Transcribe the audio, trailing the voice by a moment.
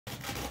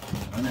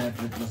don't know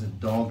if it was a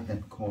dog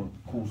that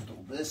caused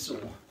all this or...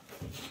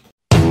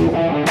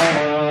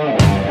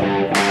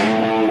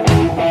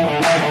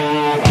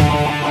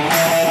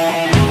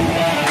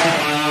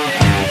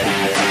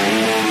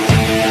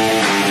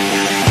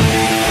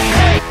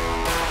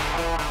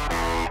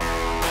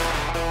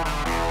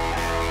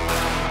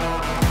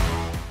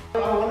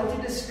 I wanted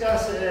to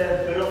discuss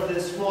a bit of the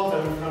smart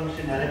home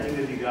functionality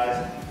with you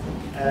guys.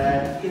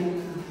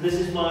 This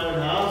is my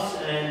own house,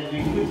 and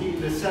we put in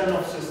the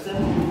sound-off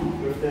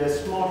system with the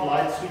smart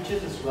light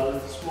switches as well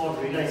as the smart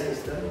relay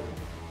system.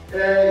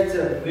 It's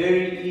a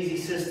very easy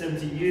system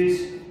to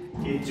use.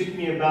 It took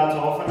me about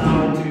half an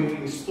hour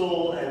to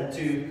install and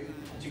to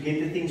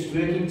get the things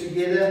working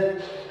together.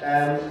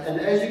 And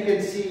as you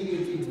can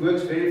see, it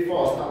works very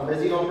fast. I'm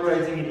busy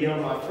operating it here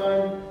on my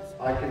phone.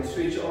 I can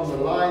switch on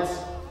the lights.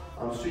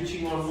 I'm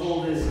switching on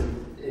folders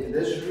in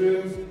this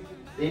room.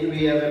 Then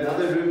we have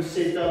another room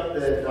set up,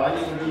 the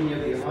dining room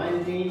here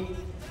behind me.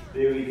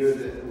 There we go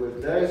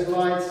with those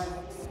lights.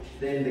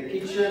 Then the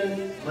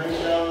kitchen,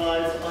 main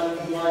lights,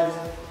 island lights.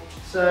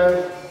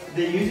 So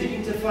the user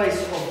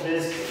interface of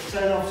this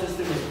sound-off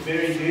system is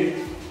very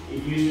good.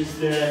 It uses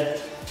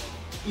the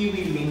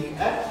WøLF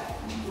app,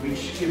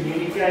 which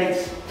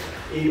communicates.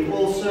 It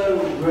also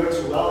works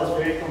well,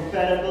 it's very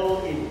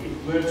compatible.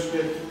 It works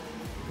with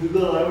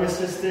Google Home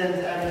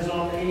Assistant,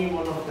 Amazon, any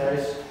one of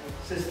those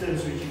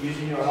systems which you use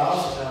in your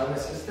house as a home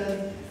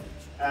assistant.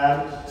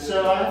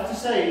 So I have to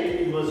say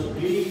it was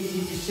really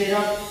easy to set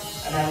up,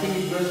 and I think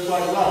it works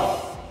quite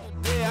well.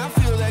 Yeah, I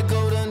feel that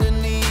gold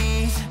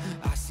underneath.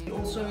 We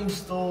also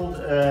installed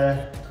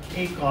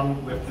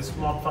aircon with the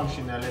smart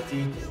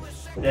functionality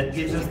that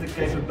gives us the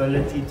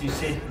capability to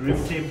set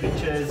room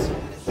temperatures.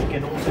 We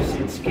can also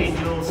set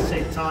schedules,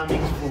 set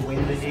timings for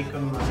when the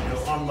aircon must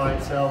go on by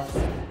itself.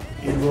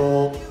 It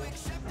will,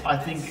 I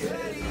think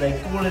they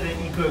call it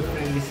an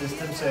eco-friendly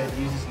system, so it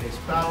uses less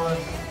power.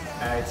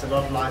 It's a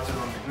lot lighter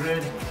on the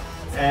grid,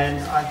 and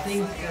I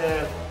think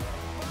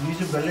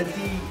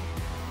usability,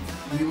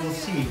 we will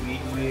see.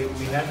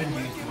 We haven't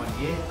used one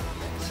yet,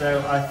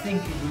 so I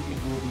think it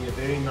will be a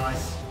very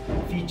nice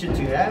feature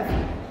to have.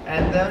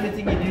 And the only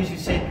thing you do is you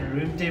set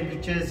room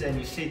temperatures and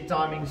you set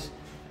timings,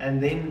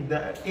 and then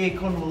the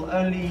aircon will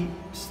only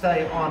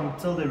stay on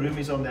till the room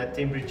is on that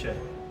temperature.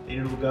 Then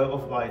it will go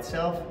off by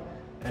itself.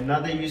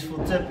 Another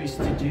useful tip is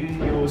to do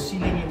your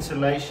ceiling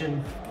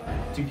insulation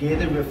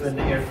together with an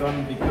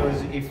aircon,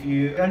 because if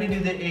you only do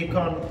the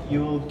aircon,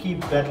 you will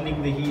keep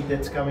battling the heat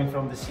that's coming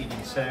from the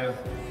ceiling. So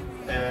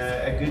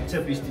a good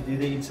tip is to do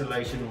the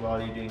insulation while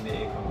you're doing the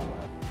aircon.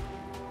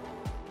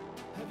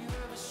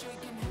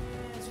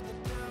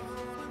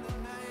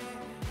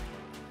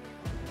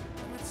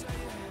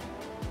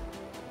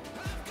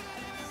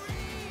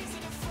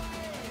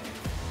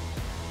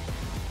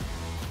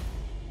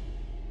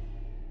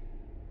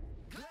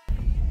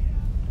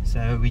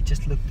 So we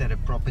just looked at a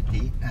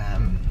property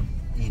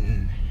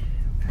in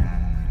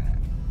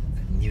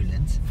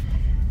Newlands.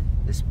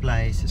 This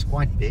place is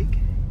quite big.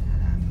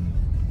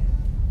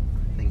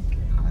 I think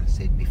I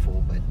said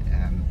before, but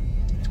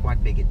it's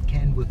quite big. It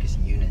can work as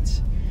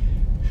units.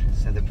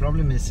 So the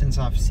problem is, since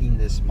I've seen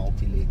this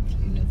multi-let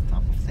unit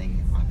type of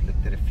thing, I've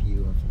looked at a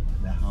few of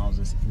the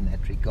houses in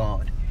that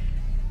regard.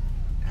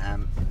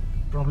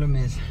 Problem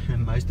is,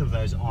 most of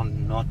those are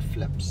not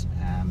flips.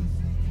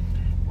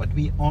 What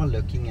we are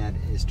looking at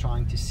is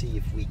trying to see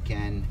if we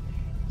can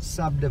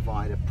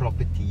subdivide a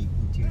property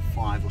into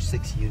 5 or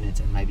 6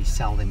 units and maybe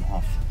sell them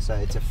off. So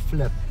it's a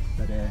flip,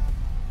 but a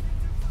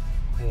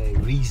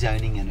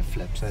rezoning and a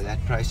flip. So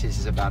that process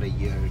is about 1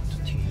 year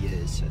to 2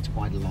 years. So it's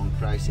quite a long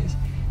process,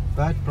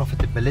 but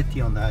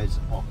profitability on those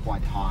are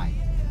quite high.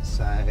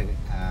 So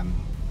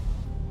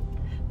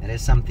that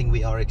is something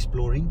we are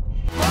exploring.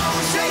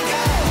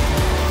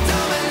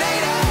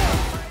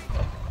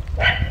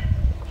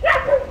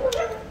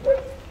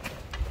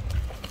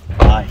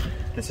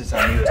 This is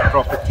our newest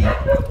property.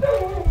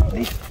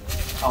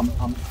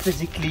 I'm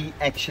physically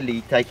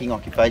actually taking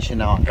occupation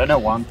now. I don't know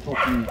why I'm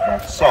talking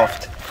that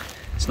soft.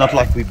 It's not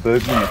like we're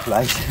burgling a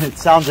place. It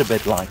sounds a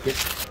bit like it.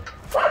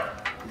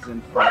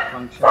 Isn't quite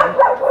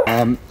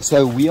functional.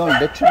 So we are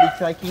literally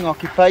taking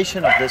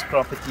occupation of this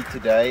property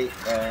today,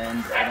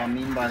 and what I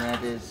mean by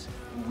that is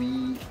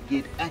we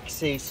get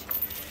access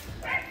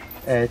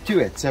to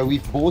it. So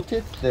we've bought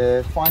it,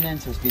 the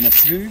finance has been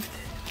approved,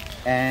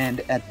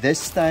 and at this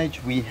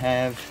stage we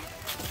have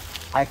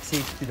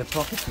access to the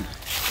property.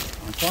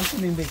 I can't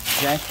remember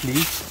exactly,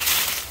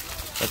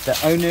 but the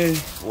owner,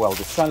 well,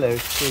 the seller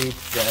said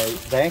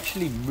they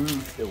actually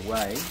moved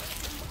away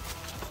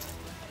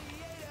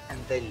and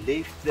they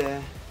left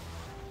the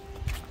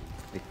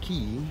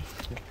key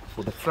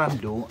for the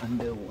front door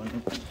under one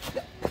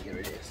of, here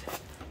it is,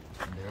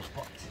 under a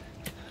pot.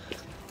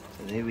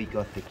 So there we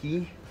got the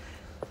key.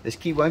 This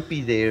key won't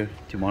be there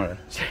tomorrow,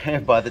 so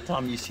by the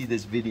time you see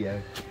this video,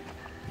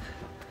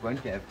 it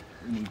won't have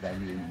any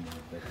value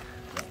anymore. But,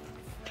 yeah.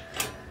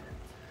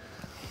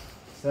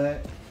 So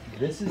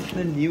this is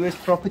the newest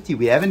property.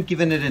 We haven't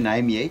given it a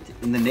name yet.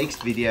 In the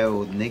next video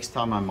or the next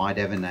time I might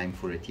have a name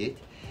for it yet.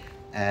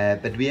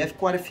 but we have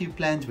quite a few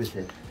plans with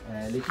it.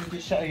 Let me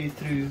just show you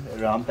through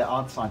around the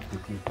outside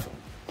quickly.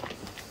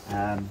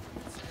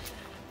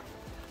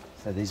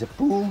 So there's a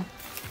pool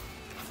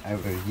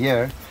over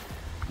here.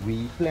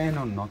 We plan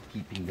on not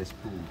keeping this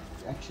pool.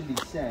 It's actually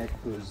sad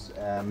because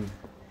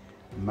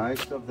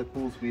most of the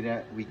pools we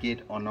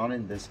get are not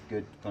in this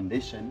good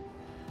condition,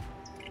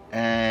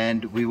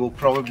 and we will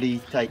probably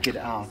take it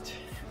out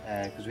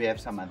because we have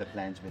some other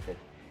plans with it.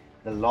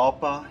 The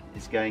lapa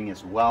is going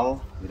as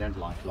well. We don't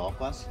like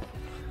lapas,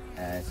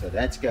 so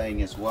that's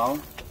going as well.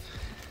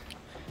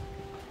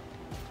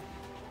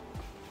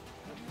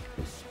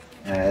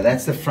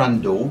 That's the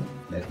front door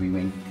that we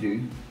went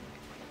through.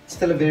 It's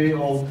still a very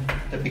old,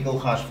 typical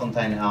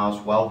Garsfontein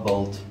house, well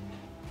built,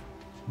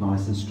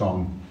 nice and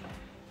strong.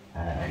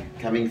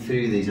 Coming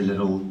through, there's a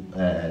little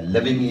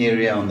living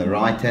area on the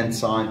right hand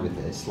side with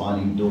a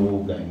sliding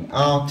door going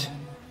out.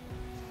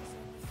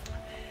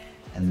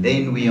 And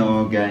then we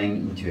are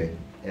going into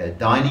a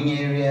dining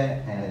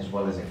area as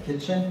well as a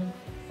kitchen.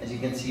 As you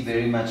can see,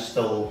 very much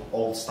still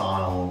old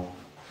style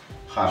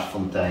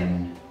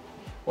Garsfontein,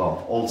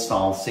 well, old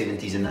style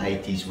 70s and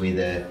 80s, where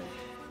the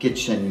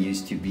kitchen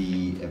used to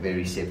be a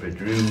very separate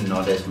room,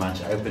 not as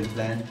much open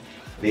plan.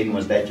 Ben,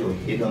 was that your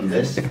head on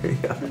this?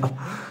 Yeah.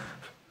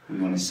 We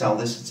want to sell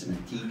this, it's an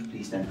antique,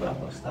 please don't buy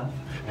our stuff.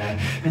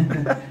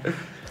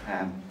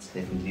 It's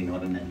definitely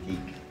not an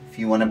antique. If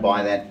you want to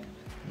buy that,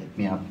 hit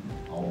me up,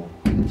 I'll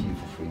give it to you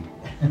for free.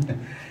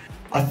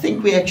 I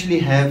think we actually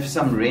have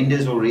some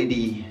renders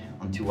already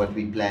onto what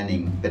we're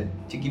planning, but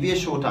to give you a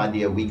short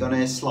idea, we're going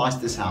to slice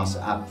this house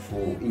up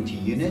into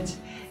units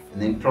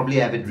and then probably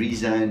have it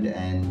rezoned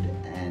and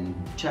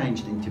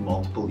changed into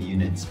multiple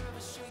units.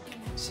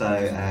 So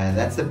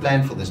that's the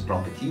plan for this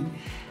property.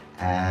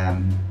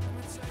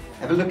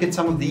 Have a look at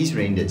some of these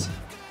renders.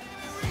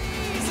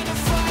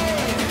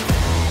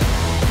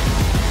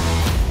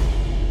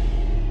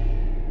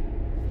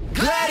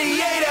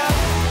 Gladiator,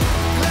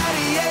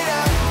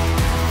 gladiator,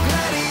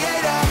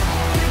 gladiator.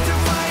 Picked a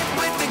fight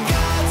with the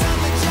gods, I'm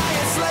the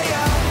giant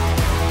slayer.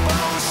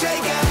 Bone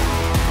shaker,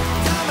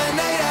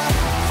 dominator.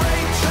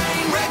 Freight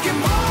train, wrecking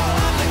ball,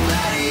 I'm the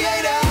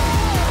gladiator.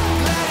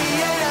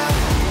 Gladiator,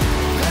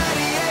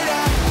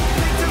 gladiator.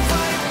 Picked a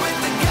fight with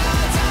the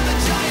gods, I'm the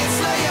giant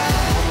slayer.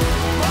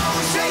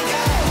 Bone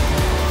shaker,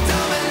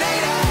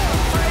 dominator.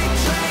 Freight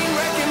train,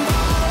 wrecking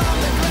ball, I'm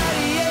the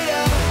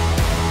gladiator.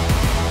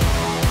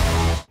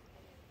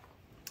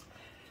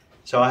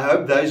 So I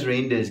hope those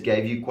renders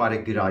gave you quite a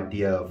good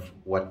idea of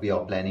what we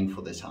are planning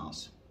for this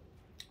house.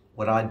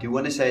 What I do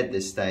want to say at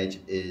this stage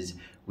is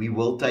we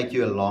will take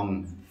you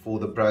along for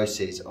the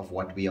process of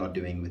what we are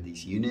doing with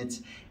these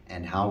units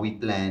and how we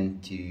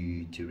plan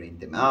to rent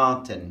them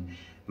out and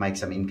make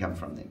some income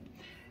from them.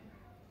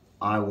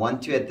 I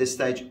want to at this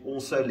stage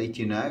also let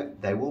you know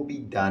they will be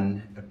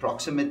done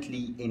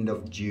approximately end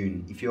of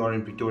June. If you are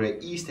in Pretoria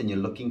East and you're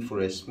looking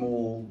for a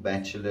small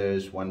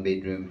bachelor's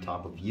 1-bedroom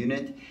type of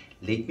unit,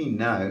 let me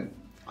know.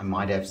 I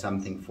might have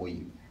something for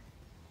you.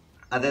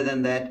 Other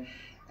than that,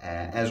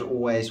 as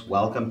always,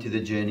 welcome to the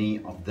journey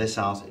of this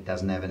house. It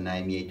doesn't have a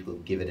name yet. We'll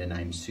give it a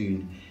name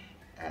soon.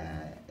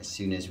 As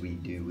soon as we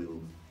do,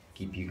 we'll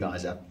keep you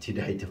guys up to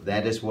date of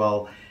that as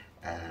well.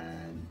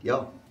 And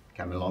yeah,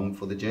 come along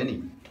for the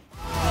journey.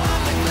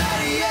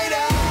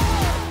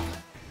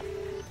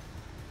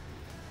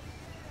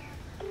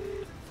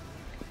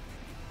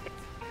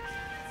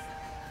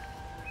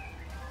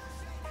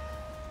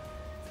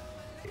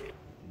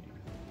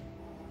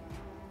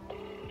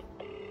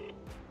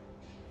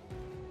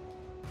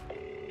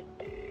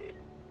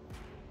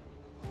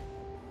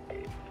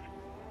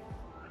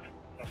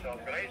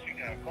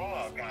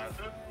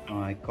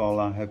 Hi Carl,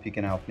 I hope you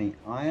can help me.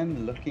 I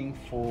am looking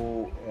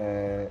for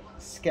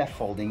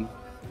scaffolding,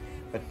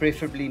 but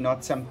preferably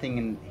not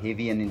something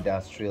heavy and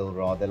industrial,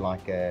 rather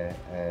like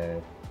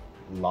a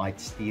light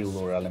steel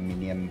or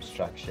aluminium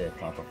structure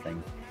type of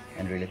thing,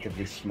 and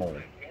relatively small.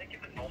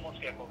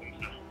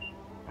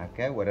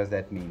 Okay, what does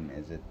that mean?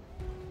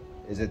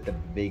 Is it the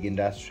big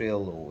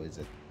industrial, or is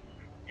it?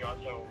 Yeah,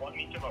 so 1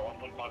 meter by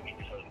 1.5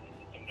 meters, so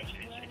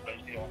it's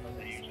basically on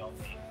the use of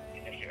the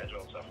industry as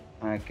well. So.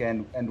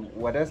 Okay, and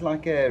what does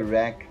like a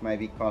rack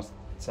maybe cost,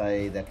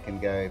 say, that can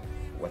go,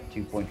 what,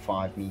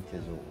 2.5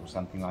 meters or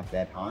something like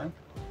that high?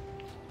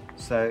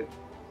 So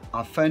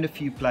I've found a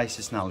few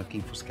places now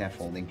looking for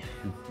scaffolding.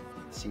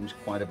 It seems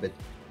quite a bit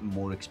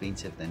more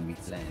expensive than we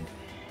planned.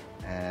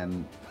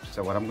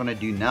 So what I'm going to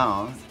do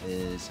now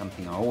is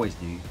something I always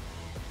do.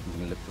 I'm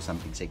going to look for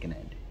something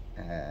secondhand.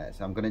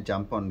 So I'm going to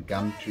jump on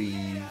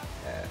Gumtree,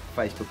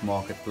 Facebook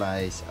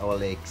Marketplace,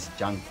 OLX,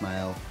 junk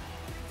mail,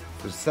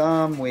 because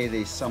somewhere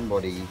there's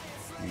somebody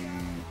who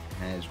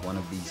has one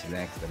of these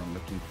racks that I'm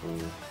looking for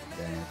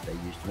that they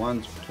used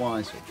once or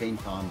twice or 10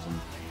 times and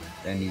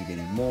don't need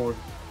any more.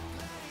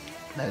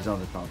 Those are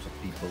the types of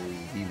people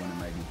we want to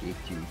maybe get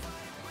to.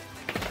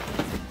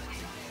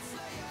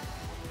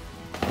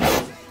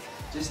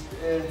 Just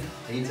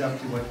heads up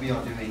to what we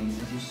are doing.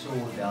 As you saw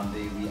down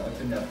there, we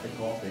opened up the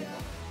carpet.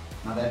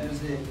 Now that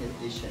was the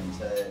addition,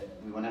 so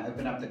we want to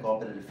open up the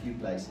carpet at a few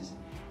places.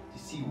 to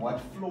see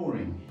what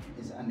flooring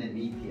is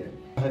underneath here.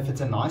 If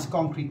it's a nice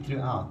concrete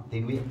throughout,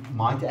 then we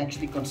might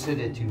actually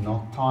consider to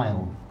not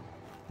tile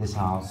this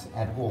house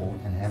at all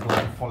and have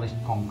like a polished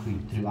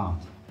concrete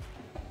throughout.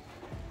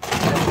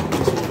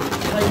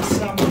 Take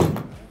some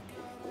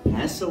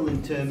hassle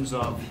in terms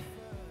of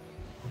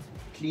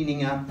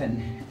cleaning up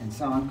and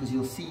so on, because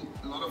you'll see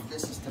a lot of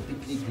this is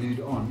typically glued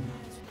on.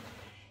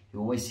 You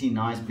always see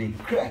nice big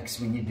cracks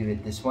when you do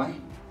it this way.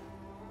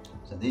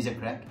 So there's a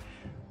crack.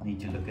 I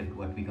need to look at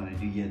what we're going to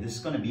do here. This is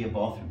going to be a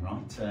bathroom,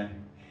 right? So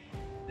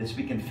this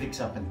we can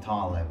fix up and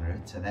tile over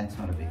it, so that's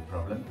not a big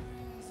problem.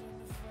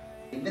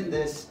 Even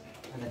this,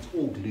 and it's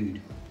all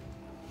glued.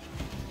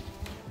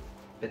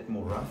 Bit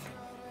more rough.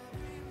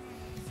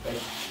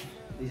 But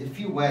there's a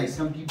few ways.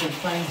 Some people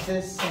paint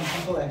this, some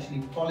people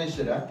actually polish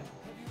it up,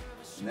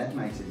 and that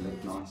makes it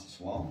look nice as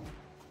well.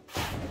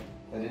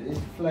 But it is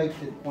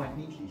floated quite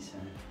neatly, so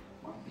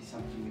it might be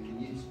something we can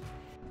use.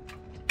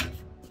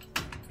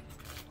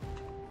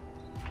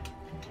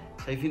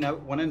 So if you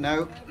want to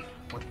know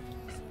what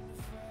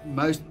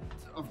most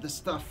of the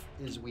stuff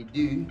is we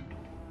do,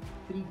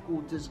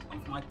 3/4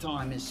 of my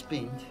time is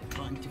spent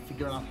trying to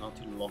figure out how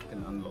to lock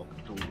and unlock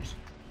doors.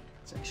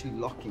 It's actually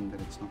locking, but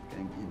it's not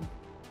going in.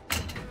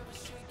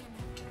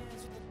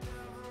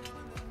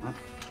 Huh?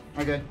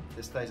 Okay,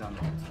 this stays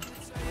unlocked.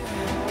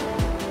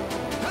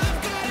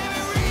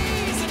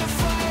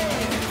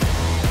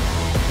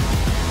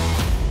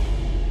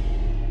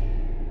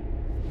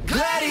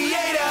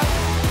 Gladiator,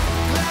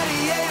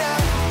 gladiator,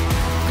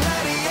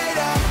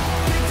 gladiator,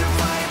 picked a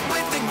fight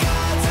with the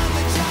gods, I'm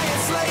the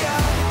giant slayer,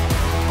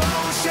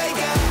 bone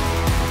shaker,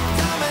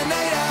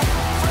 dominator,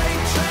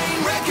 freight train,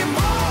 wrecking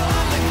ball,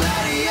 I'm the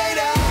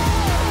gladiator,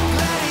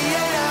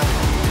 gladiator,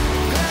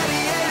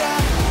 gladiator,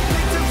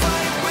 picked a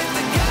fight with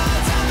the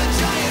gods, I'm the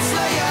giant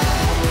slayer,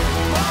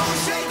 bone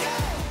shaker.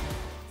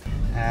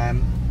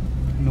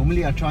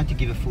 Normally I try to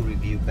give a full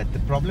review, but the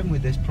problem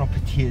with this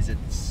property is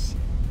it's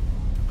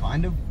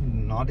kind of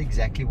not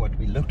exactly what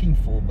we're looking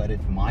for, but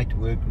it might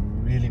work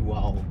really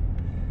well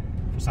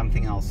for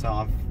something else.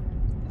 So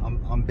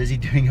I'm busy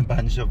doing a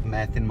bunch of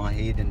math in my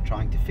head and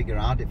trying to figure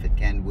out if it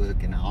can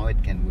work and how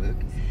it can work.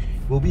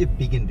 It will be a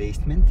big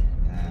investment.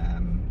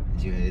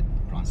 As you heard,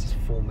 the price is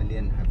 4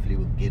 million. Hopefully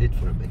we'll get it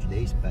for a bit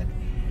less,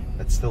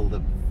 but still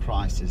the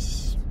price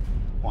is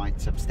quite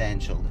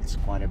substantial. It's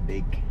quite a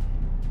big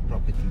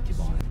property to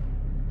buy.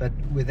 But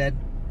with that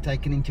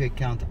taken into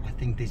account, I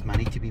think there's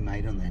money to be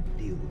made on that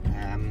deal.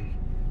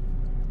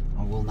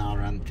 I will now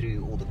run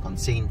through all the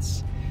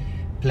consents,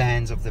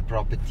 plans of the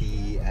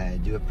property,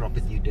 do a proper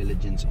due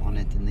diligence on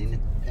it, and then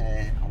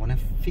I want to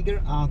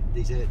figure out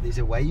there's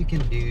a way you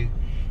can do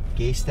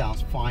guest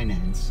house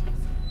finance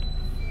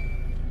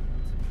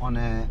on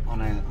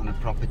a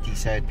property.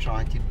 So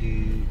try to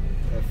do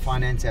a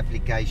finance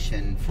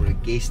application for a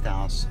guest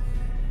house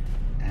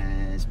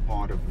as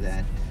part of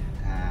that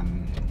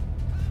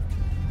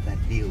that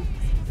deal.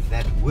 If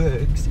that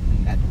works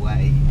in that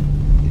way,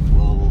 it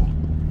will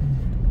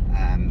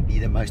be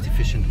the most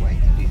efficient way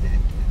to do that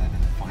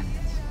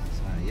finance.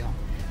 So yeah,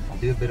 I'll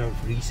do a bit of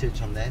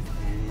research on that,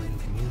 and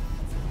we'll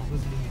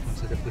probably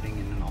consider putting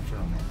in an offer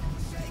on that.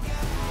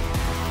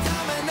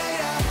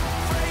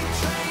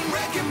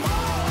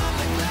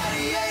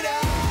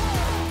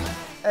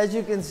 As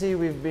you can see,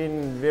 we've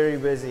been very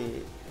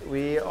busy.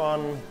 We're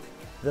on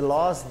the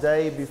last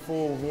day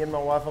before me and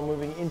my wife are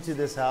moving into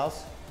this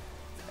house,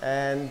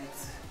 and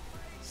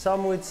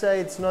some would say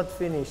it's not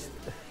finished,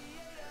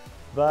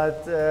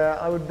 but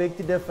I would beg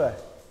to differ.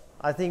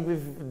 I think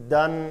we've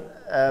done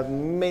an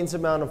immense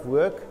amount of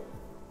work.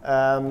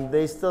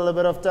 There's still a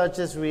bit of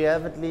touches. We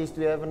have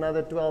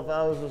another 12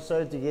 hours or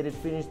so to get it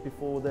finished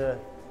before the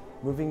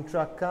moving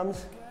truck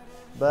comes.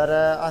 But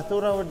I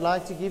thought I would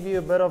like to give you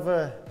a bit of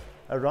a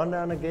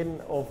rundown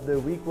again of the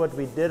week, what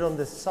we did on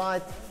the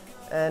site,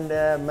 and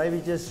maybe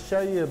just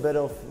show you a bit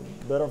of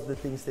the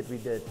things that we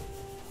did.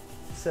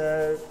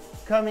 So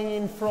coming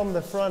in from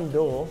the front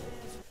door,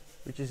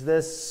 which is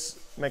this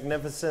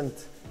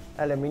magnificent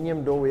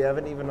aluminium door, we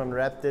haven't even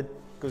unwrapped it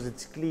because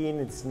it's clean,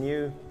 it's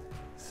new.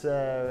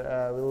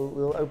 So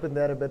we'll open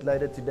that a bit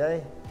later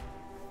today.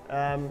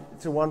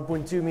 It's a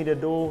 1.2 meter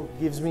door,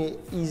 gives me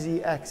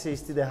easy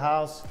access to the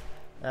house.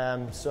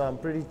 So I'm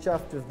pretty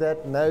chuffed with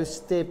that. No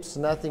steps,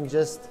 nothing,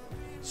 just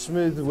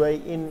smooth way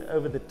in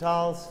over the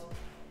tiles.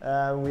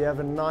 We have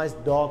a nice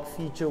dark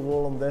feature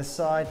wall on this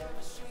side.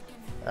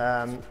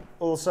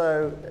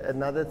 Also,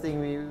 another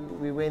thing,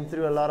 we went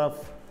through a lot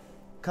of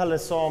color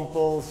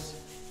samples,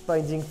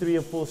 painting 3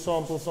 or 4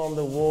 samples on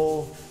the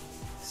wall,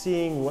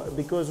 seeing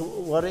because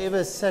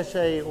whatever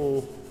sachet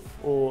or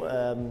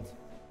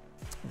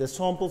the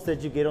samples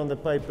that you get on the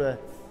paper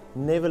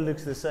never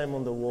looks the same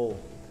on the wall.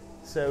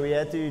 So we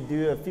had to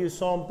do a few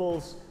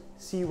samples,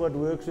 see what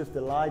works with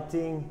the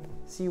lighting,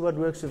 see what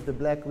works with the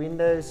black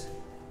windows,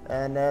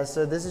 and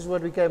so this is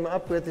what we came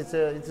up with.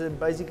 It's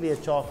basically a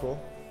charcoal,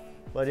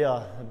 but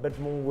yeah, a bit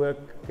more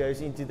work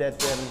goes into that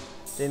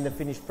than the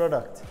finished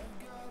product.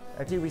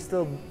 Actually, we're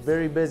still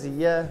very busy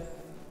here,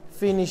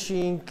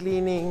 finishing,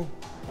 cleaning,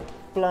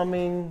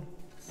 plumbing,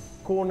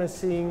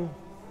 cornicing.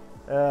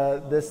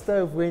 The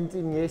stove went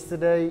in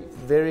yesterday,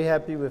 very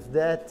happy with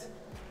that.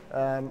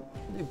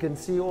 You can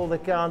see all the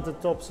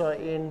countertops are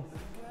in.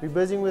 We're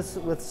busy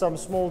with some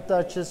small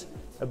touches,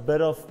 a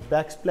bit of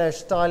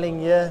backsplash tiling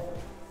here.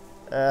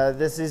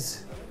 This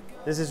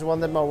is one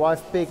that my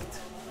wife picked,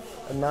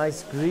 a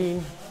nice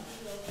green.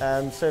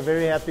 So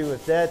very happy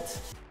with that.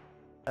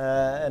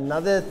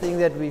 Another thing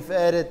that we've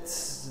added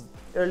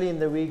early in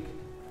the week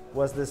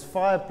was this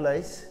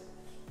fireplace.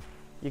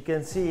 You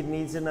can see it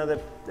needs another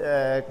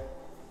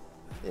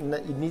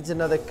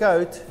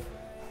coat,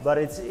 but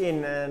it's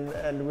in,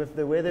 and with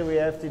the weather we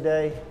have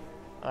today,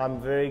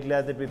 I'm very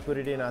glad that we put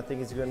it in. I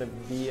think it's going to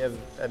be a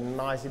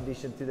nice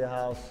addition to the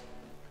house,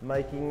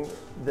 making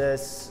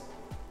this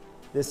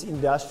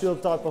industrial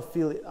type of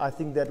feel. I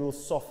think that will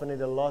soften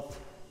it a lot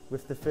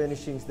with the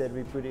furnishings that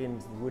we put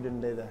in, wood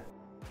and leather.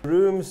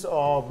 Rooms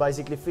are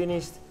basically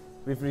finished.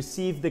 We've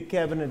received the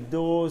cabinet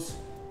doors.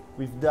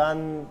 We've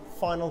done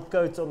final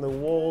coats on the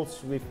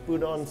walls. We've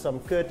put on some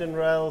curtain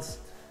rails.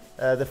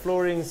 The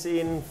flooring's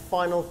in.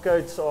 Final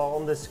coats are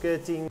on the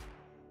skirting.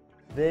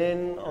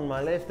 Then on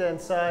my left hand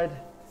side,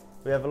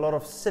 we have a lot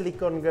of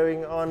silicone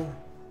going on.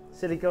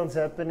 Silicone's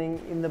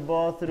happening in the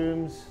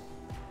bathrooms.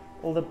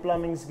 All the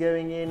plumbing's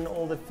going in,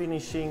 all the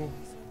finishing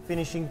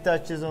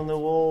touches on the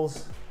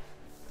walls.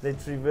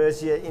 Let's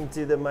reverse here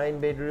into the main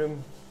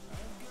bedroom.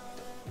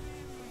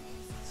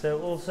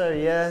 So also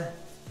here,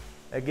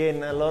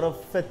 again, a lot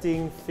of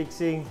fitting,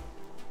 fixing,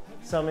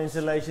 some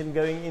insulation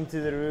going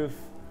into the roof.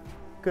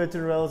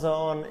 Curtain rails are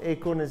on,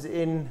 aircon is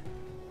in.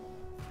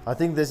 I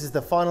think this is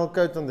the final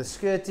coat on the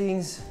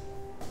skirtings.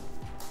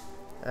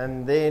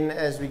 And then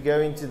as we go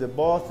into the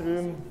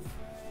bathroom,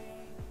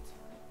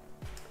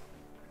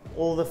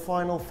 all the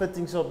final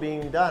fittings are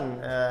being done.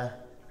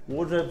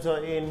 Wardrobes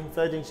are in,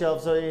 floating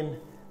shelves are in,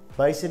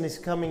 basin is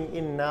coming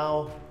in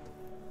now,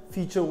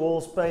 feature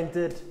walls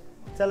painted.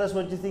 Tell us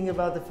what you think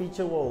about the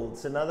feature wall.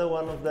 It's another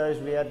one of those.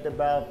 We had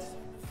about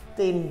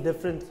 10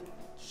 different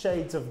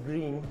shades of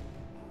green,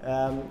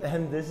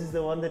 and this is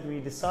the one that we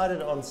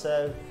decided on.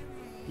 So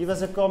give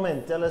us a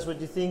comment, tell us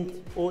what you think,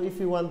 or if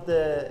you want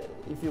the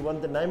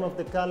name of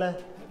the color,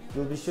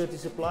 we'll be sure to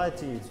supply it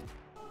to you.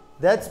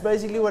 That's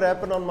basically what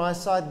happened on my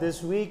side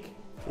this week.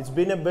 It's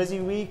been a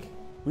busy week.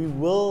 We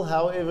will,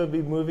 however,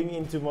 be moving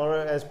in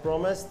tomorrow as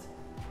promised.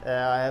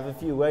 I have a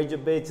few wager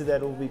bets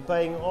that will be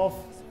paying off.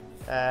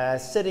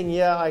 Sitting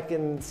here, I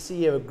can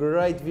see a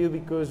great view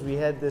because we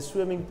had the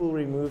swimming pool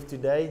removed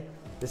today.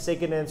 The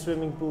second-hand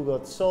swimming pool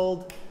got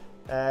sold.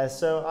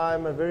 So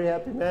I'm a very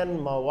happy man.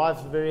 My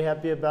wife's very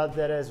happy about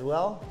that as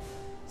well.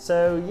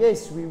 So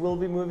yes, we will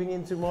be moving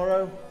in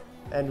tomorrow,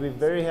 and we're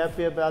very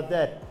happy about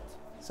that.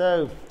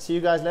 So see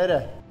you guys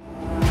later.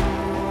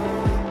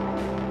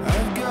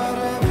 I've got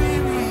every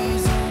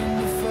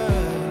reason to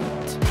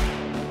fight.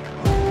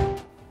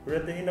 We're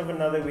at the end of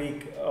another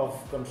week of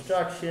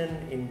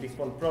construction in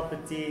Bigpond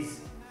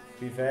properties.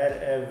 We've had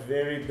a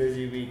very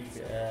busy week.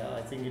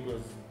 I think it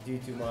was due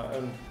to my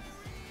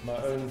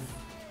own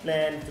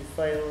plan to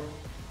fail,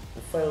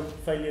 or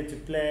failure to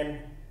plan.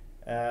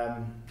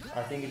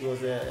 I think it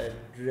was a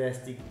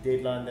drastic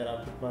deadline that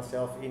I put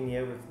myself in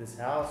here with this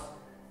house.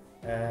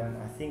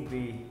 I think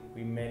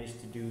we managed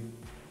to do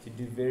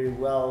very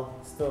well,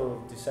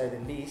 still, to say the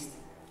least.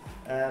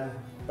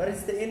 But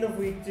it's the end of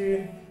week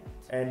 2,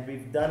 and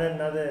we've done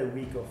another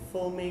week of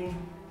filming.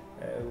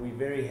 We're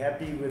very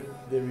happy with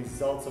the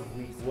results of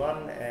week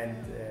 1, and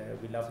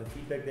we love the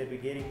feedback that we're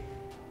getting.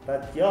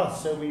 But yeah,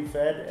 so we've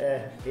had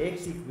a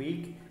hectic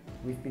week.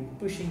 We've been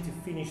pushing to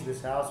finish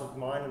this house of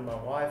mine and my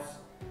wife's,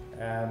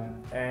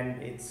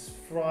 and it's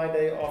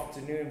Friday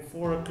afternoon,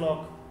 4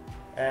 o'clock,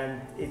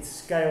 and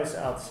it's chaos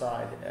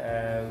outside.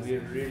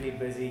 We're really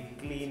busy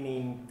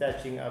cleaning,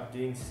 touching up,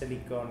 doing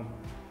silicone,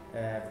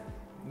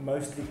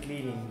 mostly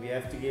cleaning. We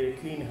have to get a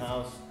clean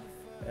house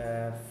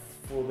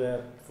for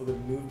the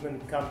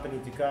movement company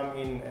to come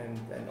in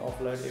and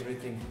offload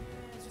everything.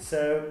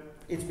 So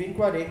it's been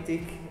quite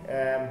hectic,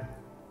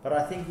 but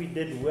I think we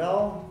did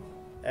well,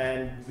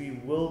 and we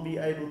will be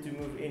able to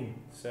move in.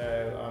 So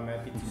I'm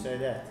happy to say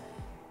that.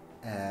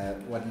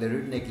 What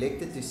Leroux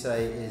neglected to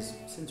say is,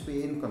 since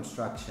we're in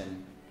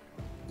construction,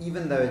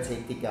 even though it's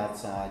hectic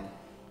outside,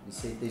 we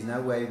said there's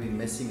no way we're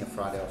missing a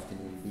Friday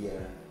afternoon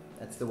beer.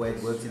 That's the way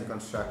it works in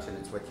construction.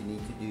 It's what you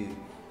need to do.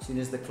 As soon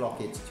as the clock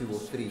hits 2 or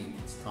 3,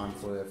 it's time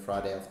for a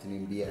Friday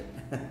afternoon beer.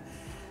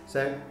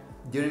 So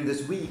during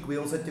this week, we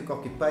also took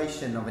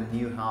occupation of a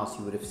new house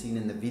you would have seen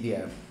in the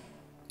video.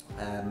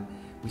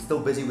 We're still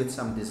busy with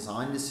some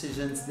design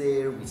decisions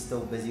there. We're still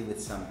busy with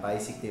some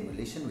basic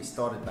demolition. We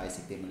started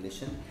basic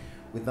demolition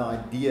with the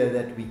idea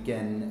that we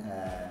can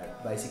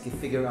basically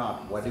figure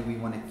out what do we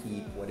want to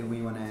keep, what do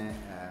we want to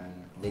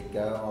let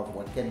go of,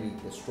 what can we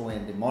destroy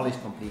and demolish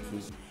completely,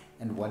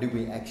 and what do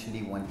we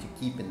actually want to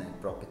keep in that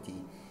property.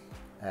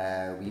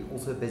 We're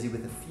also busy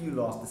with a few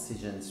last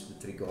decisions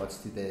with regards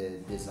to the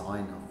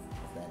design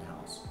of that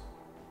house.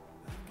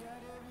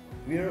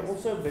 We are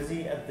also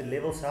busy at the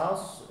Levels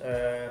house.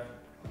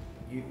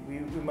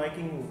 We're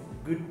making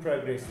good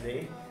progress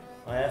there.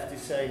 I have to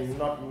say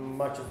not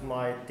much of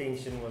my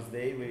attention was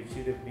there where it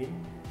should have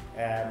been.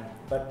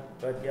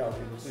 But yeah,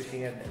 we were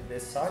pushing at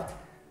this site.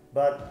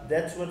 But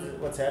that's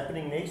what's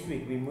happening next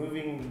week. We're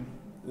moving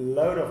a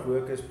load of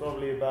workers,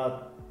 probably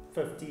about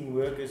 15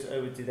 workers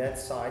over to that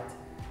site.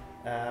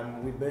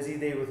 We're busy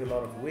there with a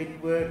lot of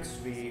wet works.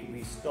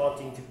 We're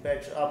starting to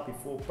patch up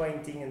before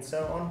painting and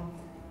so on.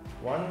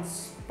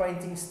 Once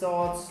painting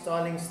starts,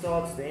 styling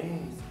starts,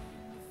 then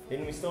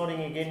we're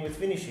starting again with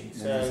finishing.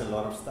 So there's a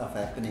lot of stuff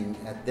happening.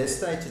 At this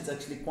stage, it's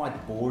actually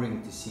quite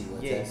boring to see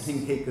what's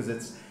happening here, because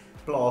it's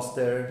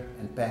plaster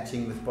and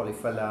patching with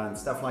polyfiller and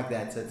stuff like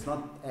that. So it's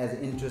not as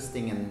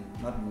interesting and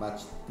not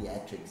much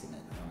theatrics in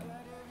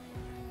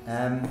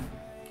it.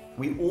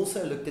 We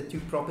also looked at 2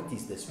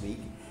 properties this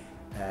week,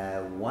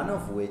 one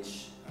of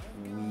which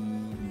we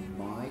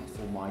might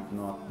or might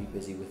not be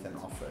busy with an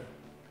offer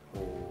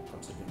or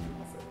considering an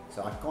offer.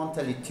 So I can't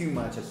tell you too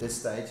much at this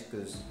stage,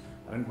 because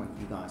I don't want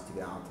you guys to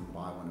go out and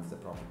buy one of the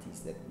properties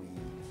that we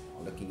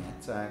are looking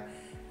at. So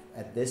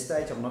at this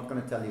stage, I'm not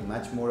going to tell you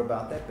much more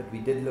about that, but we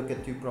did look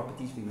at 2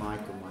 properties. We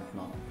might or might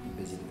not be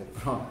busy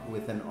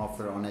with an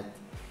offer on it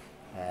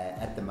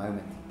at the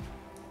moment.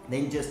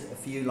 Then just a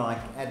few like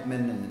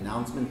admin and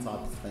announcement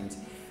type of things.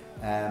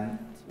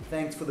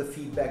 Thanks for the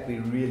feedback. We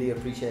really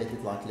appreciate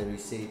it, like Larry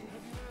said.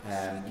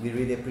 We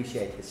really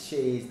appreciate the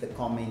shares, the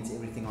comments,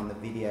 everything on the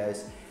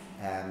videos.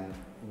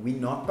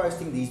 We're not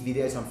posting these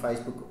videos on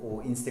Facebook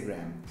or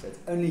Instagram, so it's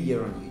only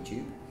here on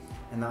YouTube.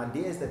 And the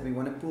idea is that we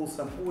want to pull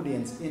some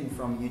audience in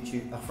from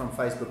YouTube, from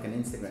Facebook and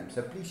Instagram.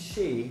 So please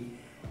share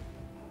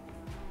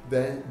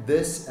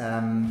this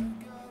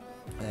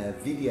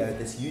video,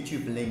 this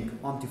YouTube link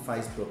onto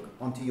Facebook,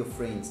 onto your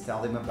friends,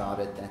 tell them about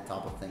it, that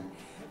type of thing.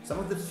 Some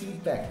of the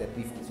feedback that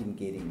we've been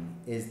getting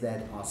is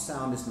that our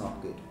sound is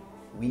not good.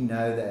 We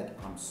know that,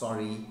 I'm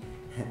sorry.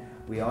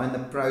 We are in the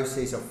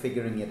process of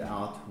figuring it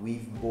out.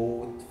 We've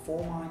bought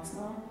 4 mics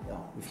now. Yeah,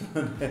 we've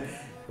got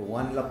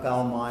one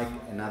lapel mic,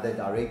 another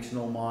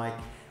directional mic.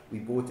 We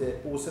bought an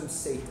awesome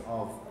set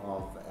of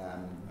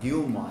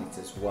dual mics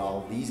as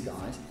well. These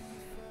guys,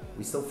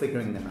 we're still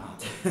figuring them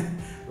out.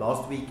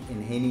 Last week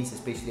in Henny's,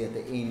 especially at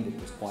the end,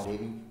 it was quite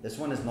heavy. This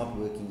one is not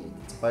working yet.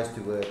 It's supposed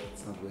to work,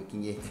 it's not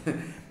working yet.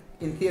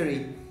 In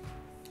theory,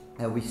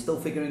 we're still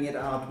figuring it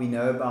out. We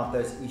know about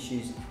those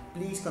issues.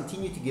 Please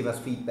continue to give us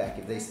feedback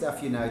if there's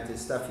stuff you notice,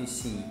 stuff you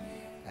see,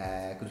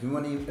 because we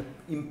want to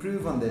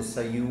improve on this, so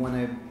you want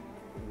to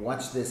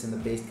watch this in the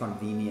best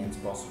convenience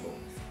possible.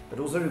 But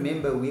also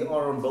remember, we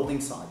are on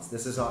building sites.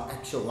 This is our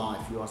actual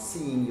life. You are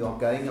seeing, you are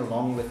going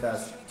along with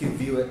us to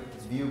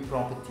view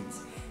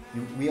properties.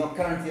 We are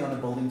currently on a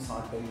building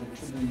site, but we're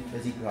literally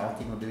busy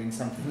grouting or doing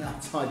something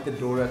outside the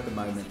door at the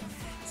moment.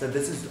 So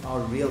this is our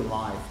real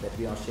life that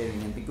we are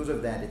sharing, and because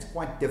of that, it's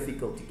quite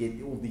difficult to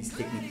get all these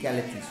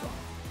technicalities right.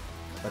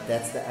 But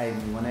that's the aim.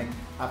 We want to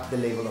up the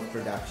level of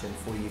production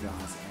for you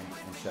guys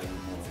and show you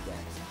more of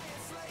that.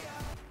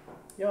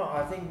 Yeah,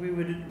 I think we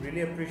would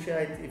really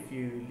appreciate if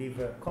you leave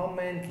a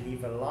comment,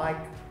 leave a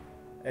like.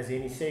 As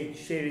Henny said,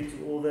 share it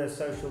to all the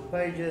social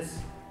pages,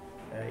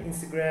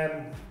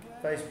 Instagram,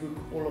 Facebook,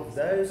 all of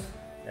those.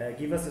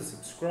 Give us a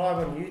subscribe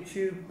on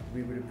YouTube.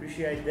 We would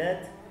appreciate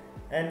that.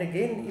 And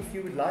again, if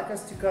you would like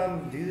us to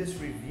come do this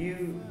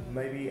review,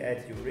 maybe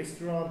at your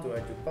restaurant or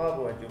at your pub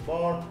or at your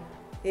bar,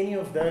 any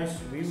of those,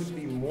 we would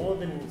be more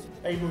than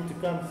able to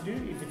come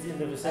through if it's in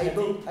the vicinity.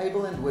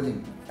 Able and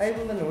willing.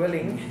 Able and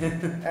willing.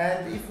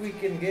 And if we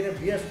can get a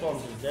beer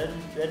sponsor, that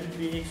would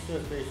be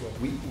extra special.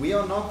 We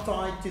are not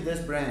tied to this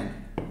brand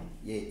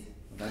yet.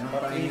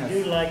 But we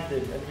do like them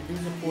and we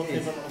do support them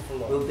an awful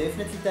lot. We'll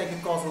definitely take a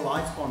Castle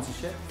Light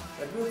sponsorship,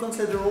 but we'll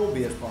consider all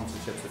beer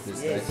sponsorships at this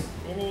stage. Yes,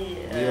 any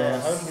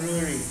home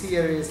brewery.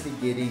 Seriously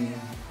getting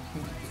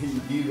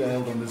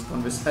derailed on this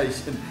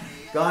conversation.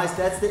 Guys,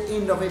 that's the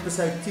end of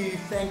episode 2.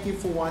 Thank you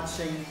for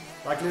watching.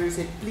 Like Larry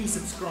said, please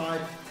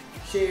subscribe,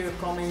 share a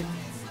comment,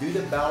 do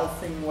the bell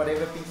thing,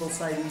 whatever people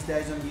say these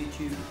days on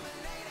YouTube.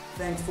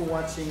 Thanks for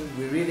watching.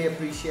 We really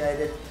appreciate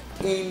it.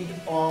 End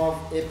of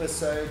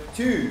episode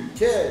 2.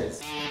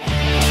 Cheers.